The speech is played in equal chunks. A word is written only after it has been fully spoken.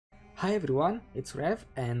Hi everyone, it's Rev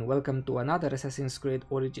and welcome to another Assassin's Creed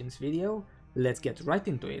Origins video. Let's get right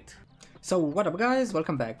into it. So what up guys,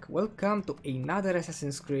 welcome back. Welcome to another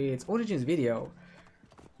Assassin's Creed Origins video.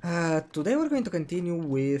 Today we're going to continue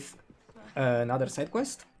with another side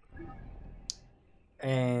quest.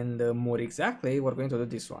 And more exactly, we're going to do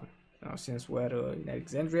this one. Since we're in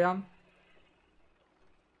Alexandria.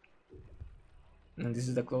 And this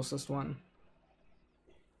is the closest one.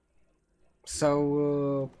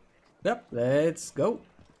 So, yep, let's go.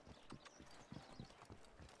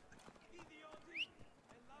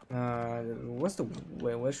 What's the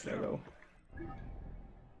way? Where should I go?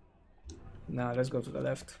 Nah, let's go to the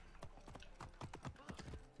left.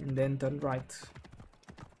 And then turn right.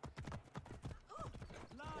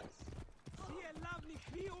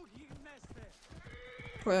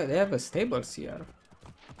 Well, they have a stables here.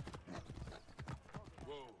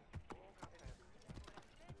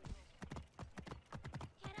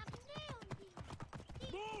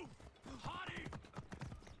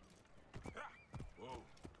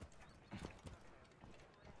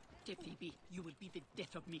 Phoebe, you will be the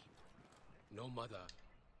death of me. No, mother.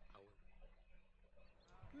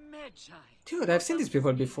 Magi. Dude, I've seen these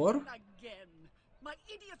people before. Again. My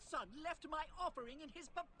idiot son left my offering in his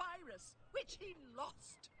papyrus, which he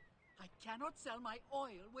lost. I cannot sell my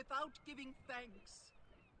oil without giving thanks.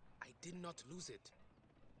 I did not lose it.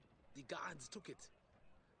 The guards took it.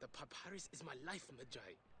 The papyrus is my life,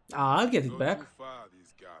 Magi. I'll get it back. Too far,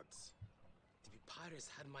 these guards. The papyrus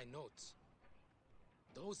had my notes.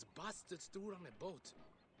 Those bastards threw it on a boat.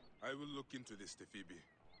 I will look into this, Phoebe,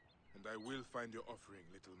 and I will find your offering,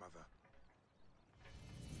 little mother.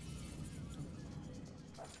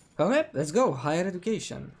 Okay, let's go. Higher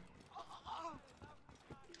education.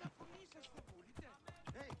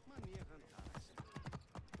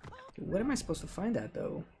 Where am I supposed to find that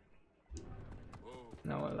though?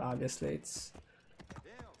 No, well, obviously it's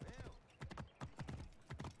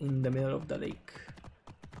in the middle of the lake.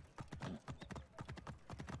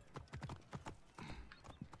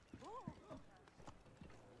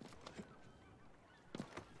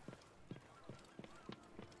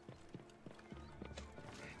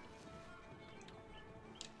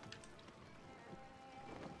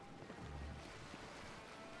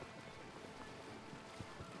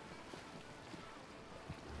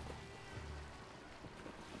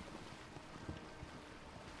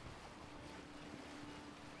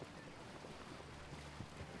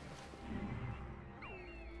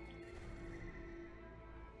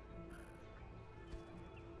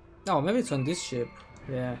 Oh, maybe it's on this ship.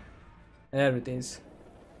 Yeah, there it is.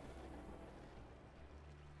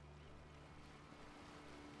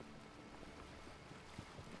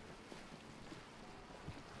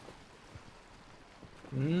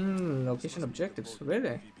 Location objectives,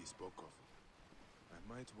 really? Phoebe spoke of.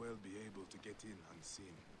 I might well be able to get in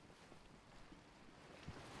unseen.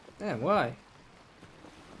 Yeah, why?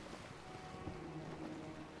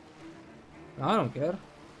 I don't care.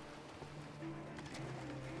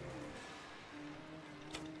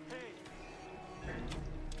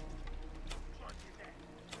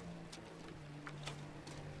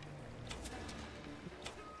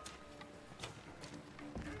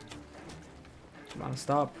 Come on,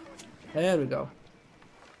 stop. There we go.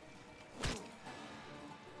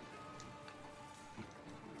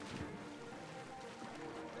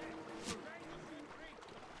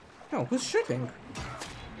 Oh, who's shooting?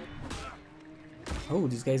 Oh,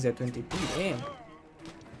 this guy's at 20p, damn.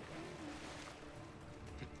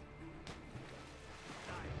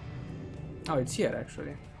 Oh, it's here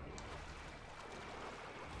actually.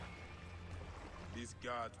 These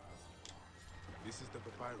guards. This is the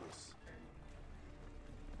papyrus.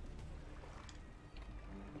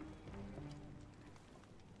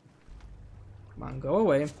 Come on, go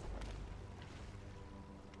away.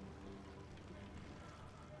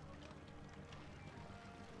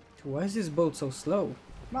 Why is this boat so slow?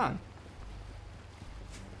 Come on.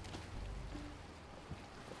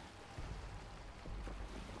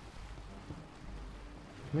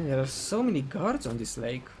 Man, there are so many guards on this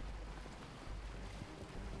lake.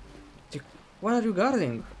 What are you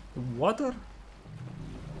guarding? Water?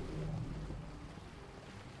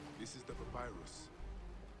 This is the papyrus.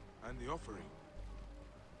 And the offering.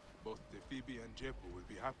 Both the Phoebe and Jeppo will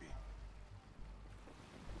be happy.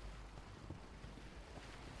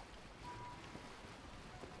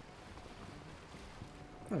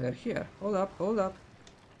 Oh, they're here. Hold up, hold up.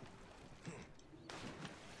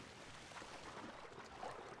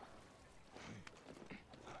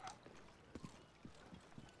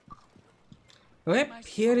 Okay,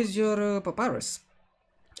 here is your papyrus.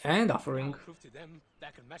 And offering. I'll prove to them that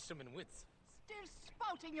I can match them in wits. Still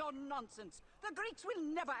spouting your nonsense. The Greeks will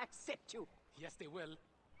never accept you. Yes, they will.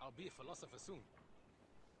 I'll be a philosopher soon.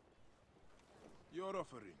 Your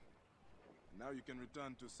offering. Now you can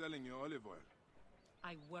return to selling your olive oil.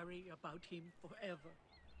 I worry about him forever.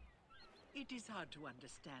 It is hard to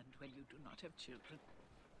understand when you do not have children.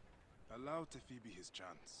 Allow Tefibi his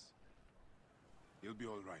chance. He'll be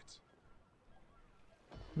all right.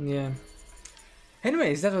 Yeah.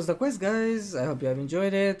 Anyways, that was the quest, guys. I hope you have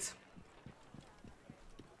enjoyed it.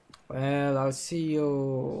 Well, I'll see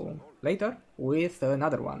you later with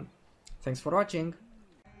another one. Thanks for watching.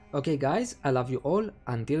 Okay guys, I love you all.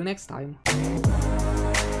 Until next time.